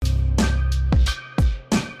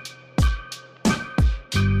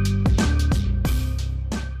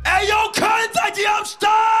am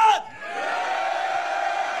Start!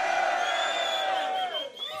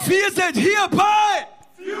 Wir sind hier bei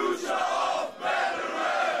Future of Battle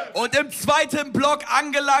Rap. Und im zweiten Block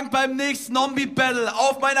angelangt beim nächsten On-Beat Battle.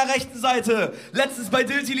 Auf meiner rechten Seite. Letztens bei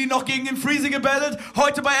Diltili noch gegen den Freezy gebattelt.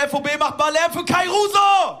 Heute bei FOB macht mal Lärm für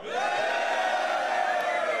KAIRUZO.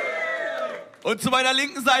 Und zu meiner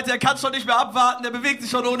linken Seite, er kann schon nicht mehr abwarten, der bewegt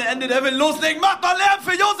sich schon ohne Ende, der will loslegen. Macht mal Lärm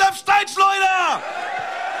für STEINSCHLEUDER!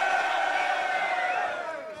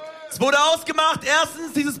 Es wurde ausgemacht,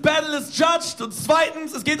 erstens, dieses Battle ist judged und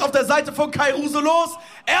zweitens, es geht auf der Seite von KAIRUZO los.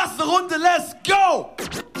 Erste Runde, let's go!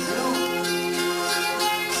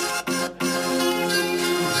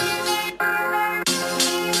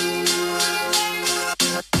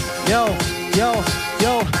 Yo, yo,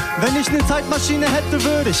 yo, wenn ich eine Zeitmaschine hätte,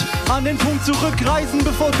 würde ich an den Punkt zurückreisen,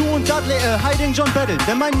 bevor du und Dudley Hiding John battelt.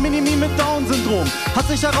 Denn mein Mini-Me mit Down-Syndrom hat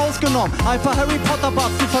sich herausgenommen, ein paar Harry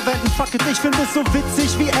Potter-Bars zu verwenden. Fuck it, ich finde es so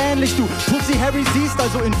witzig, wie ähnlich du Pussy Harry siehst,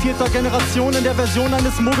 also in 4. Generation in der Version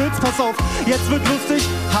eines Muggels. Pass auf, jetzt wird lustig,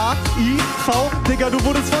 H-I-V, Digga, du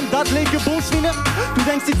wurdest von Dudley geboost wie ne... Du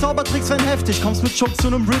denkst, die Zaubertricks wären heftig, kommst mit Schub zu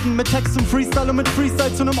nem Rhythm, mit Text zum Freestyle und mit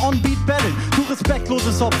Freestyle zu nem On-Beat-Battle. Du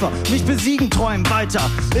respektloses Opfer, mich besiegen, träumen weiter.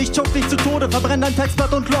 Ich choke dich zu Tode, verbrenn dein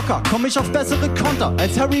Textblatt und locker. Komm ich auf bessere Konter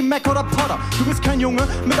als Harry, Mac oder Potter. Du bist kein Junge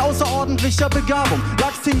mit außerordentlicher Begabung.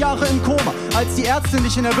 Lagst 10 Jahre im Koma, als die Ärztin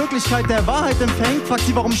dich in der Wirklichkeit der Wahrheit empfängt. Fragt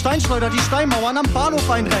sie, warum Steinschleuder die Steinmauern am Bahnhof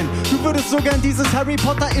einrennen. Du würdest so gern dieses Harry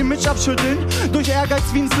Potter-Image abschütteln. Durch Ehrgeiz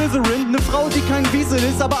wie ein Slytherin. Ne Frau, die kein Wiesel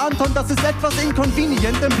ist. Aber Anton, das ist etwas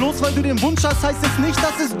inconvenient. Denn bloß weil du den Wunsch hast, heißt es nicht,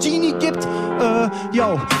 dass es Genie gibt.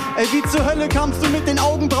 Yo. Ey, wie zur Hölle kamst du mit den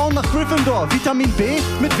Augenbrauen nach Gryffindor? Vitamin B?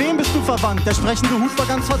 Mit wem bist du verwandt? Der sprechende Hut war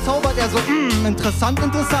ganz verzaubert. Er so, interessant,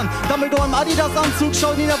 interessant. Dumbledore im Adidas-Anzug,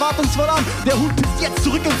 schaut ihn erwartungsvoll an. Der Hut pisst jetzt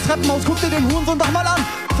zurück ins Treppenhaus. Guckt ihr den Hurensohn doch mal an.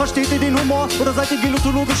 Versteht ihr den Humor oder seid ihr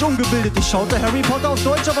gelotologisch ungebildet? Ich schaute Harry Potter auf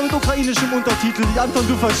Deutsch, aber mit ukrainischem Untertitel. Anton,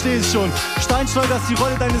 du verstehst schon. Steinschleuder ist die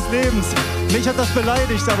Rolle deines Lebens. Mich hat das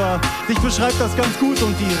beleidigt, aber dich beschreibt das ganz gut.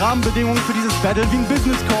 Und die Rahmenbedingungen für dieses Battle wie ein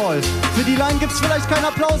Business Call. Für die Line gibt's vielleicht keinen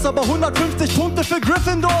Applaus, aber 150 Punkte für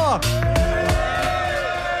Gryffindor.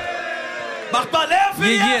 Macht mal Lärm für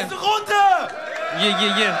die erste Runde!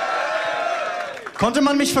 Yeah. Konnte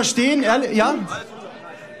man mich verstehen? Ehrlich? Ja?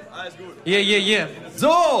 Alles gut. Yeah.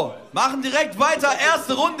 So, machen direkt weiter.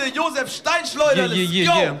 Erste Runde, STEINSCHLEUDER. Let's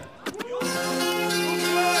go!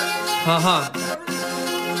 Haha.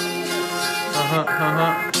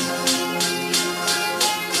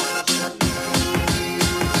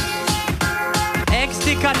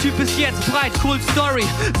 Ex-Dicker-Typ ist jetzt breit, cool Story.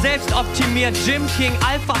 Selbstoptimiert, Gym King,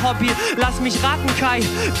 Alpha-Hobby. Lass mich raten, Kai,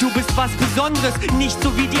 du bist was Besonderes. Nicht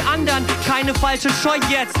so wie die anderen, keine falsche Scheu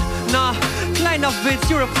jetzt. Na, kleiner Witz,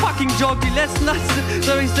 you're a fucking joke. Die letzten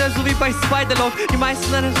so wie bei Spider-Lock. Die meisten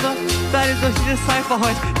dann so, durch dieses Cypher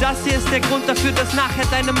heute. Das hier ist der Grund dafür, dass nachher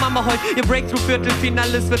deine Mama heult. Ihr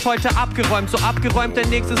Breakthrough-Viertelfinalist wird heute abgeräumt. So abgeräumt, dein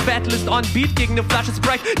nächstes Battle ist on Beat gegen eine Flasche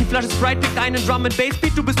Sprite. Die Flasche Sprite kriegt einen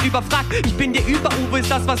Drum-and-Bass-Beat, du bist überfragt. Ich bin dir über, Uwe,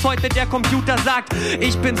 ist das, was heute der Computer sagt.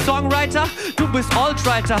 Ich bin Songwriter, du bist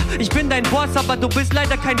Alt-Writer. Ich bin dein Boss, aber du bist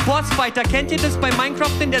leider kein Bossfighter. Kennt ihr das bei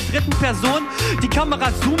Minecraft in der 3. Person? Die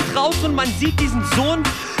Kamera zoomt raus und man sieht diesen Sohn.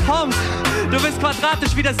 Holmes, du bist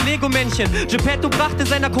quadratisch wie das Lego-Männchen. Geppetto brachte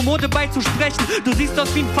seiner Kommode bei zu sprechen. Du siehst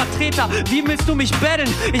aus wie ein Vertreter. Wie willst du mich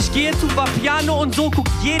battlen? Ich gehe zu Vapiano und so guckt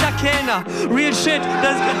jeder Kellner. Real shit,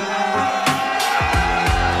 das ist...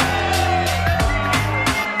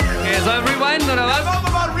 Okay, sollen wir rewinden oder was? Machen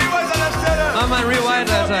wir mal ein Rewind an der Stelle. Mach mal ein Rewind,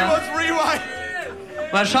 Alter. Rewind.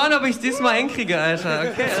 Mal schauen, ob ich es diesmal hinkriege, Alter.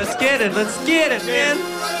 Okay, let's get it, man.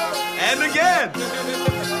 And again.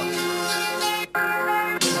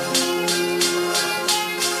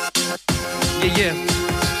 Yeah.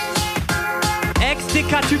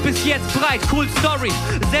 Ex-Dicker-Typ ist jetzt breit, cool Story.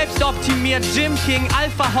 Selbstoptimiert, Gym King,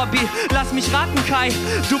 Alpha-Hobby. Lass mich raten, Kai,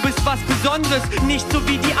 du bist was Besonderes. Nicht so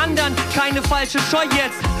wie die anderen, keine falsche Scheu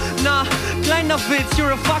jetzt. Na, kleiner Witz,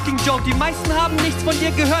 you're a fucking joke. Die meisten haben nichts von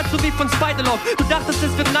dir gehört, so wie von Spider-Lock. Du dachtest,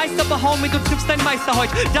 es wird nice, aber Homie, du triffst deinen Meister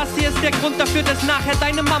heute. Das hier ist der Grund dafür, dass nachher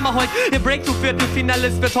deine Mama heult. Der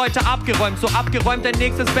Breakthrough-Viertelfinalist wird heute abgeräumt. So abgeräumt, dein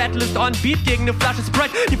nächstes Battle ist on Beat gegen eine Flasche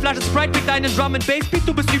Sprite. Die Flasche Sprite kriegt einen Drum-and-Bass-Beat,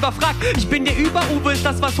 du bist überfragt. Ich bin dir über, Uwe, ist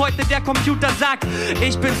das, was heute der Computer sagt.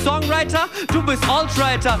 Ich bin Songwriter, du bist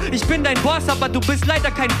Altwriter. Ich bin dein Boss, aber du bist leider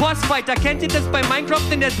kein Bossfighter. Kennt ihr das bei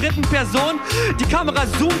Minecraft in der dritten Person? Die Kamera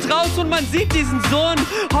zoomt raus und man sieht diesen Sohn.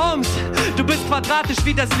 Holmes, du bist quadratisch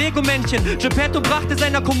wie das Lego-Männchen. Geppetto brachte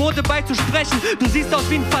seiner Kommode bei zu sprechen. Du siehst aus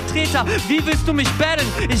wie ein Vertreter, wie willst du mich battlen?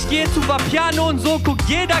 Ich gehe zu Vapiano und so guckt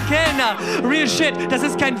jeder Kellner. Real shit, das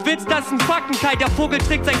ist kein Witz, das ist ein Faktenkai. Der Vogel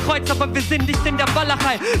trägt sein Kreuz, aber wir sind nicht in der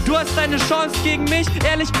Walachei. Du hast eine Chance gegen mich?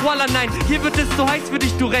 Ehrlich, voila nein. Hier wird es so heiß für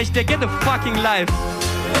dich, du recht. Der get a fucking life.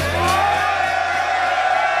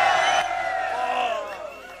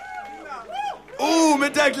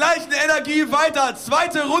 Mit der gleichen Energie weiter.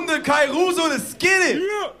 Zweite Runde KAIRUZO, let's get it.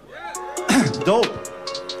 Dope.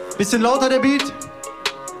 Bisschen lauter der Beat.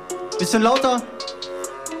 Bisschen lauter.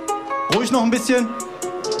 Ruhig noch ein bisschen.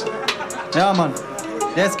 Ja, Mann.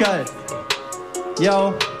 Der ist geil.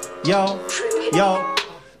 Yo, yo, yo.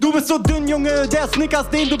 Du bist so dünn, Junge, der Snickers,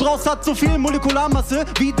 den du brauchst, hat so viel Molekularmasse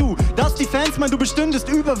wie du. Dass die Fans meinen, du bestündest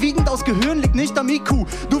überwiegend aus Gehirn, liegt nicht am IQ.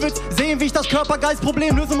 Du willst sehen, wie ich das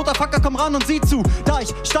Körper-Geist-Problem löse, Mutterfucker, komm ran und sieh zu. Da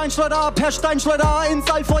ich Steinschleuder per Steinschleuder ins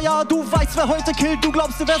Allfeuer. Du weißt, wer heute killt, du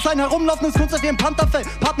glaubst, du wärst ein herumlaufendes Kunstwerk wie ein Pantherfell.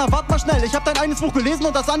 Partner, wart mal schnell, ich hab dein eines Buch gelesen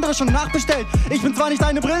und das andere schon nachbestellt. Ich bin zwar nicht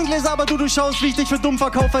deine Brillengläser, aber du durchschaust, wie ich dich für dumm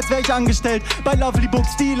verkaufe, als wär ich angestellt. Bei Lovely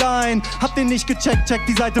Books, die Line, hab den nicht gecheckt, check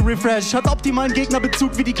die Seite Refresh. Hat optimalen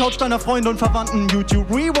Gegnerbezug wie die Couch deiner Freunde und Verwandten. YouTube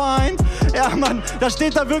Rewind. Ja, Mann, da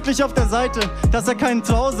steht da wirklich auf der Seite, dass er keinen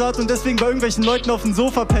Zuhause hat und deswegen bei irgendwelchen Leuten auf dem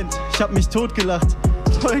Sofa pennt. Ich hab mich totgelacht.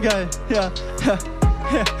 Voll geil, ja.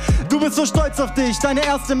 Du bist so stolz auf dich, deine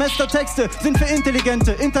Erstsemestertexte sind für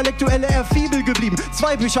Intelligente, Intellektuelle eher fiebel geblieben.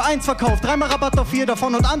 2 Bücher, 1 verkauft, 3-mal Rabatt auf 4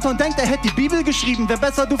 davon und Anton denkt, er hätte die Bibel geschrieben. Wär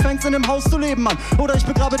besser, du fängst in einem Haus zu leben, Mann. Oder ich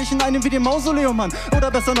begrabe dich in einem wie dem Mausoleum, Mann.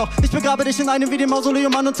 Oder besser noch, ich begrabe dich in einem wie dem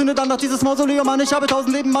Mausoleum, Mann, und zünde dann nach dieses Mausoleum an. Ich habe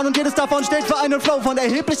 1000 Leben, Mann, und jedes davon steht für einen Flow von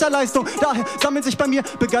erheblicher Leistung. Daher sammeln sich bei mir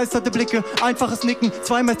begeisterte Blicke, einfaches Nicken,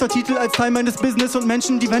 2 Meistertitel als Teil meines Business und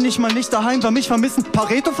Menschen, die, wenn ich mal nicht daheim war, mich vermissen.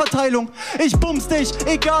 Pareto-Verteilung, ich bums dich,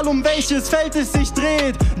 egal um welches Feld es sich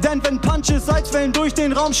dreht. Denn wenn Punches Salzwellen durch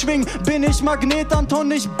den Raum schwingen, bin ich Magnet, Anton,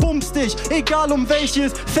 ich bums dich, egal um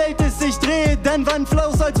welches Feld es sich dreht. Denn wenn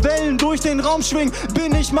Flows als Wellen durch den Raum schwingen,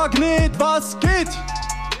 bin ich Magnet, was geht?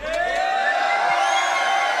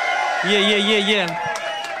 Yeah.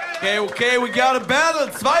 Okay, we got a battle.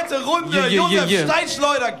 Zweite Runde, Josef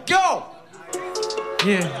Steinschleuder, go!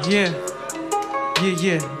 Yeah.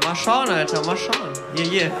 Mal schauen, Alter, mal schauen.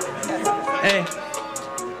 Yeah. Ey.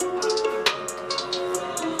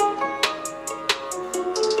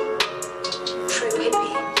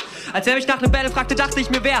 Als er mich nach einem Battle fragte, dachte ich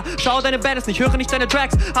mir, wer? Schau deine Battles nicht, höre nicht deine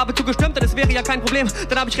Tracks. Habe zugestimmt, denn es wäre ja kein Problem.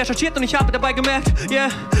 Dann habe ich recherchiert und ich habe dabei gemerkt,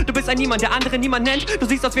 du bist ein Niemand, der andere niemand nennt. Du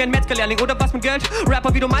siehst aus wie ein Metzgerlehrling oder was mit Geld.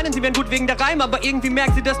 Rapper wie du meinen, sie wären gut wegen der Reime, aber irgendwie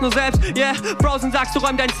merken sie das nur selbst. Frozen sagst du,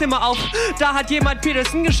 räum dein Zimmer auf. Da hat jemand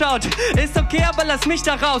Peterson geschaut. Ist okay, aber lass mich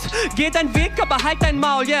da raus. Geh dein Weg, aber halt dein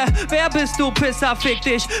Maul, Wer bist du, Pisser, fick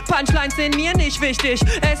dich. Punchlines sind mir nicht wichtig.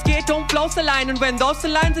 Es geht um Flows allein und wenn those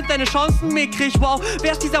allein sind deine Chancen mickrig. Wow,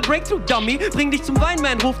 wer ist dieser Breakthrough, Dummy? Bring dich zum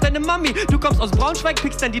Weinman, ruf deine Mami. Du kommst aus Braunschweig,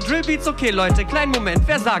 pickst dann die Drillbeats. Okay, Leute, kleinen Moment,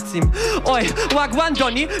 wer sagt's ihm? Oi, Wagwan,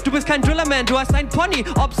 Donny, du bist kein Drillerman, du hast ein Pony.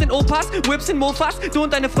 Ob's in Opas, Whips in Mofas, du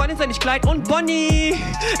und deine Freundin seid nicht Clyde und Bonnie.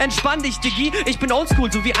 Entspann dich, Diggi, ich bin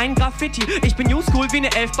oldschool, so wie ein Graffiti. Ich bin newschool wie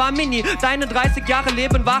eine 11 Bar Mini. Deine 30 Jahre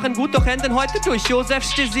Leben waren gut, doch enden heute durch Josef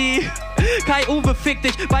Stesi. Kai-Uwe, fick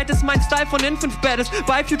dich, bald ist mein Style von den 5 Battles.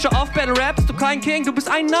 Bei Future auf Battle Rap bist du kein King, du bist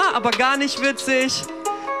ein Narr, aber gar nicht witzig.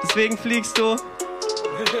 Deswegen fliegst du.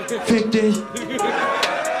 Fick dich.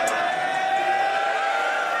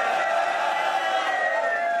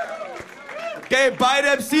 Okay,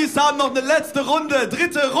 beide MCs haben noch eine letzte Runde.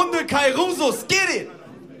 Dritte Runde, KAIRUZO, get it!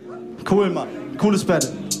 Cool, Mann. Cooles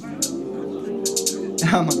Battle.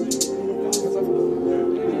 Ja, Mann.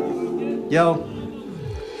 Yo.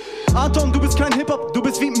 Anton, du bist kein Hip-Hop, du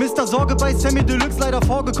bist wie Mr. Sorge bei Sammy Deluxe leider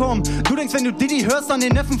vorgekommen. Du denkst, wenn du Diddy hörst, an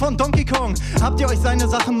den Neffen von Donkey Kong. Habt ihr euch seine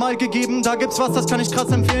Sachen mal gegeben? Da gibt's was, das kann ich krass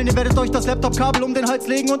empfehlen. Ihr werdet euch das Laptop-Kabel um den Hals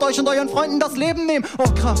legen und euch und euren Freunden das Leben nehmen. Oh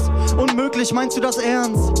krass, unmöglich, meinst du das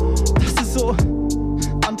ernst? Das ist so...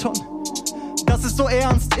 Anton... Das ist so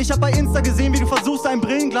ernst. Ich hab bei Insta gesehen, wie du versuchst, ein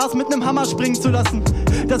Brillenglas mit nem Hammer springen zu lassen.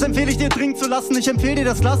 Das empfehle ich dir dringend zu lassen. Ich empfehle dir,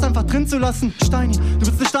 das Glas einfach drin zu lassen. Steini, du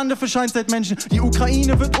bist eine Stande für Scheinzeitmenschen. Die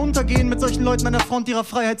Ukraine wird untergehen mit solchen Leuten an der Front ihrer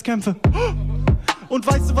Freiheitskämpfe. Und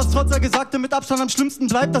weißt du, was trotz der Gesagte mit Abstand am schlimmsten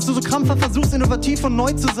bleibt? Dass du so krampfhaft versuchst, innovativ und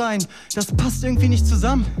neu zu sein. Das passt irgendwie nicht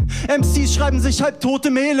zusammen. MCs schreiben sich halb tot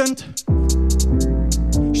im Elend.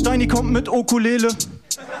 Steini kommt mit Ukulele.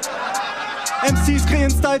 MCs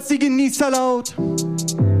kreieren Styles, die Genießer laut.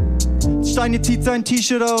 Steini zieht sein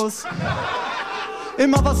T-Shirt aus.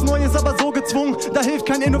 Immer was Neues, aber so gezwungen, da hilft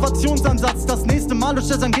kein Innovationsansatz. Das nächste Mal lutscht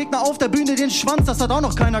er sein Gegner auf der Bühne den Schwanz, das hat auch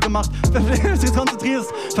noch keiner gemacht. Wenn du dich konzentrierst,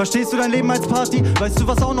 verstehst du dein Leben als Party? Weißt du,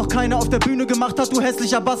 was auch noch keiner auf der Bühne gemacht hat, du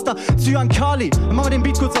hässlicher Bastard? Cyan Kali, mach mal den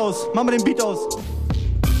Beat kurz aus, mach mal den Beat aus.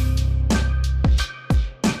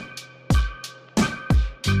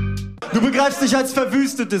 Du begreifst dich als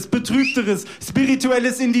verwüstetes, betrübteres,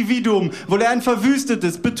 spirituelles Individuum, wohl eher ein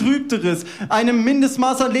verwüstetes, betrübteres, einem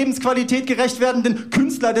Mindestmaß an Lebensqualität gerecht werdenden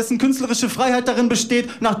Künstler, dessen künstlerische Freiheit darin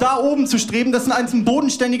besteht, nach da oben zu streben, dessen einzig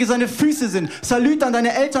Bodenständige seine Füße sind. Salüt an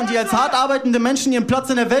deine Eltern, die als hart arbeitende Menschen ihren Platz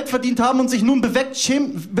in der Welt verdient haben und sich nun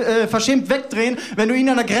verschämt wegdrehen, wenn du ihnen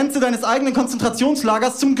an der Grenze deines eigenen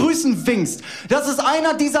Konzentrationslagers zum Grüßen winkst. Das ist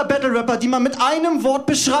einer dieser Battle-Rapper, die man mit einem Wort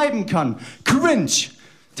beschreiben kann. Cringe.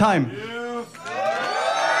 Time.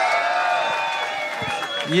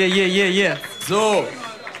 Yeah. So.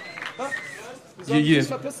 Yeah.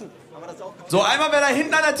 So, einmal, wer da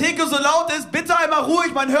hinten an der Theke so laut ist, bitte einmal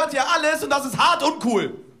ruhig, man hört hier alles und das ist hart und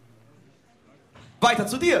cool. Weiter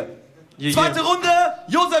zu dir. Zweite Runde,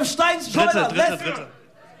 Josef STEINSCHLEUDER.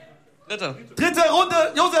 Dritte Runde,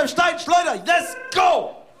 Josef STEINSCHLEUDER. Let's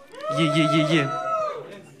go!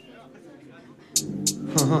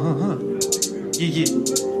 Yeah.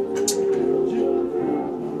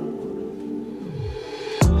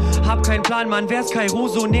 Hab keinen Plan, Mann, wär's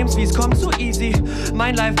KAIRUZO, nehm's wie's kommt, so easy.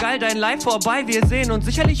 Mein Life geil, dein Life vorbei, wir sehen uns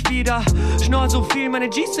sicherlich wieder. Schnorr so viel, meine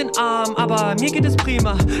G's sind arm, aber mir geht es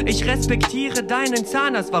prima. Ich respektiere deinen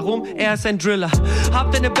Zahnarzt, warum? Er ist ein Driller.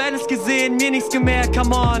 Hab deine Battles gesehen, mir nichts gemerkt,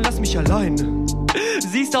 come on, lass mich allein.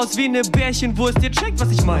 Siehst aus wie ne Bärchenwurst, ihr checkt, was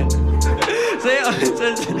ich mein.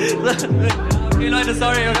 Okay, Leute,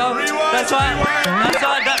 sorry, das war,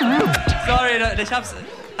 sorry, ich hab's,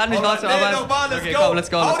 hat mich rausgearbeitet. Okay, komm, let's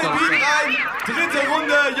go. Hau den Beat rein, dritte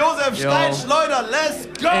Runde, Josef STEINSCHLEUDER, let's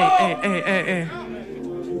go! Ey.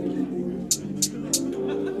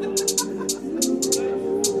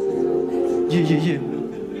 Yeah.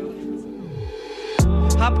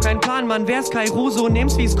 Hab keinen Plan, Mann, wär's KAIRUZO,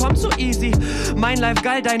 nehm's wie's kommt, so easy. Mein Life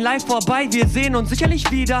geil, dein Life vorbei, wir sehen uns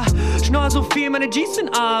sicherlich wieder. Schnorr so viel, meine G's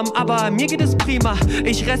sind arm, aber mir geht es prima.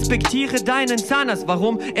 Ich respektiere deinen Zahnarzt,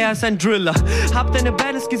 warum? Er ist ein Driller. Hab deine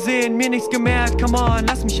Battles gesehen, mir nichts gemerkt, come on,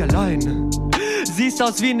 lass mich allein. Siehst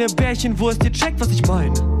aus wie ne Bärchenwurst, ihr checkt, was ich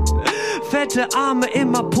mein. Fette Arme,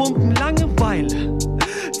 immer pumpen, Langeweile.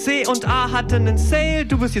 C und A hatten nen Sale,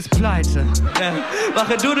 du bist jetzt pleite.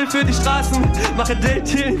 Mache Doodle für die Straßen, mache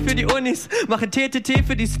Dill für die Unis, mache TTT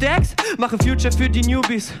für die Stacks, mache Future für die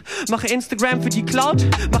Newbies, mache Instagram für die Cloud,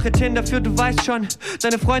 mache Tinder für du weißt schon,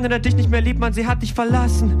 deine Freundin hat dich nicht mehr lieb, man, sie hat dich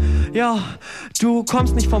verlassen. Ja, du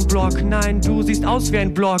kommst nicht vom Block, nein, du siehst aus wie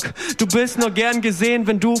ein Block. Du bist nur gern gesehen,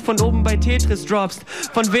 wenn du von oben bei Tetris droppst.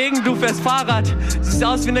 Von wegen, du fährst Fahrrad, siehst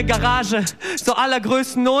aus wie ne Garage. Zur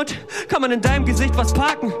allergrößten Not kann man in deinem Gesicht was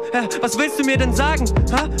parken. Was willst du mir denn sagen?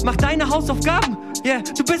 Mach deine Hausaufgaben.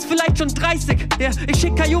 Du bist vielleicht schon 30. Ich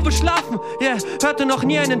schick Kajuwe schlafen. Hörte noch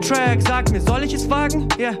nie einen Track. Sag mir, soll ich es wagen?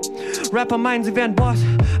 Rapper meinen, sie wären Boss,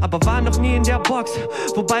 aber waren noch nie in der Box.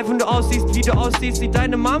 Wobei, wenn du aussiehst, wie du aussiehst, sieht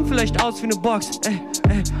deine Mom vielleicht aus wie ne Box.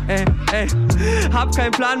 Ey. Hab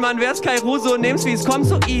keinen Plan, Mann, wär's KAIRUZO, nehm's wie es kommt,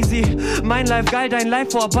 so easy. Mein Life geil, dein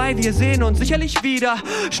Life vorbei, wir sehen uns sicherlich wieder.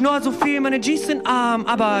 Schnorr so viel, meine G's sind arm,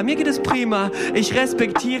 aber mir geht es prima. Ich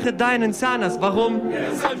respektiere deinen Zahnarzt, warum?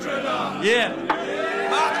 Yeah.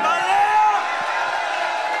 Macht mal leer!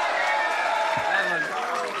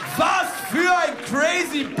 Was für ein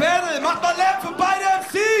crazy Battle! Macht mal leer für beide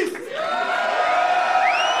MCs!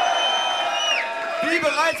 Wie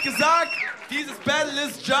bereits gesagt, dieses Battle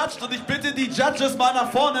ist judged und ich bitte die Judges mal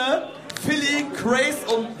nach vorne. Philly, Craze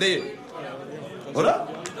und... Nee. Oder?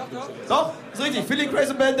 Doch, ist richtig. Philly,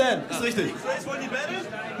 Craze und Bandan. Ist richtig. Craze wollen die Battle?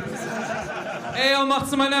 Ey,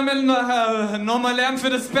 macht's mal nochmal Lärm für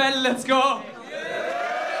das Battle, let's go!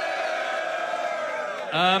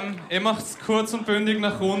 Ihr macht's kurz und bündig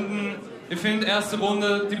nach Runden. Ich finde, erste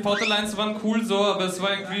Runde, die Potterlines waren cool so, aber es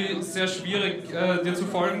war irgendwie sehr schwierig, dir zu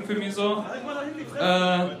folgen für mich so.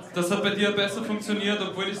 Das hat bei dir besser funktioniert,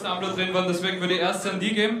 obwohl die Stumbler drin waren, deswegen würde ich erste an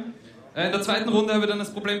die geben. In der zweiten Runde habe ich dann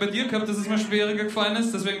das Problem bei dir gehabt, dass es mir schwieriger gefallen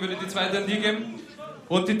ist, deswegen würde ich die zweite an die geben.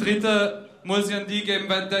 Und die dritte muss ich an die geben,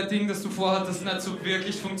 weil dein Ding, das du vorhattest, nicht so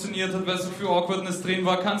wirklich funktioniert hat, weil so viel Awkwardness drin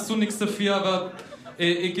war. Kannst du nichts dafür, aber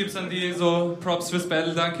ich gebe es an die, so Props fürs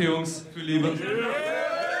Battle. Danke Jungs, viel Liebe.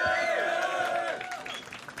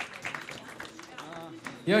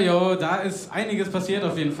 Jojo, da ist einiges passiert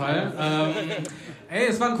auf jeden Fall. Ey,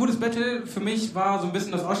 es war ein cooles Battle. Für mich war so ein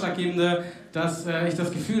bisschen das Ausschlaggebende, dass ich das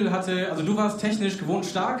Gefühl hatte, also du warst technisch gewohnt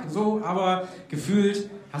stark, so, aber gefühlt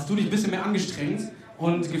hast du dich ein bisschen mehr angestrengt.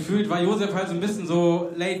 Und gefühlt war Josef halt so ein bisschen so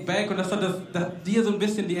laid back und das hat dir so ein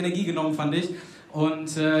bisschen die Energie genommen, fand ich.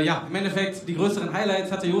 Und ja, im Endeffekt die größeren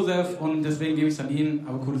Highlights hatte Josef und deswegen gebe ich es an ihn,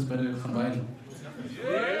 aber cooles Battle von beiden.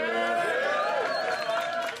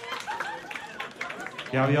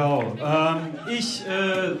 Ja. Ich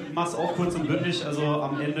mach's auch kurz und bündig, also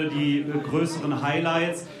am Ende die größeren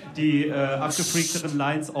Highlights, die abgefreakteren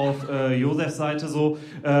Lines auf Josefs Seite so.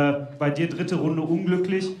 Bei dir dritte Runde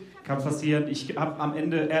unglücklich. Kann passieren. Ich habe am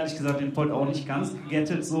Ende, ehrlich gesagt, den Point auch nicht ganz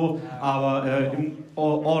gegettet so, aber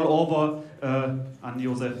all over an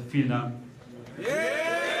Josef. Vielen Dank.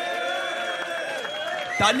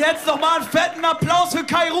 Dann jetzt nochmal einen fetten Applaus für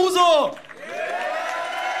KAIRUZO.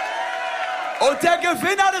 Und der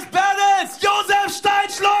Gewinner des Battles, Josef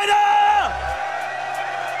STEINSCHLEUDER!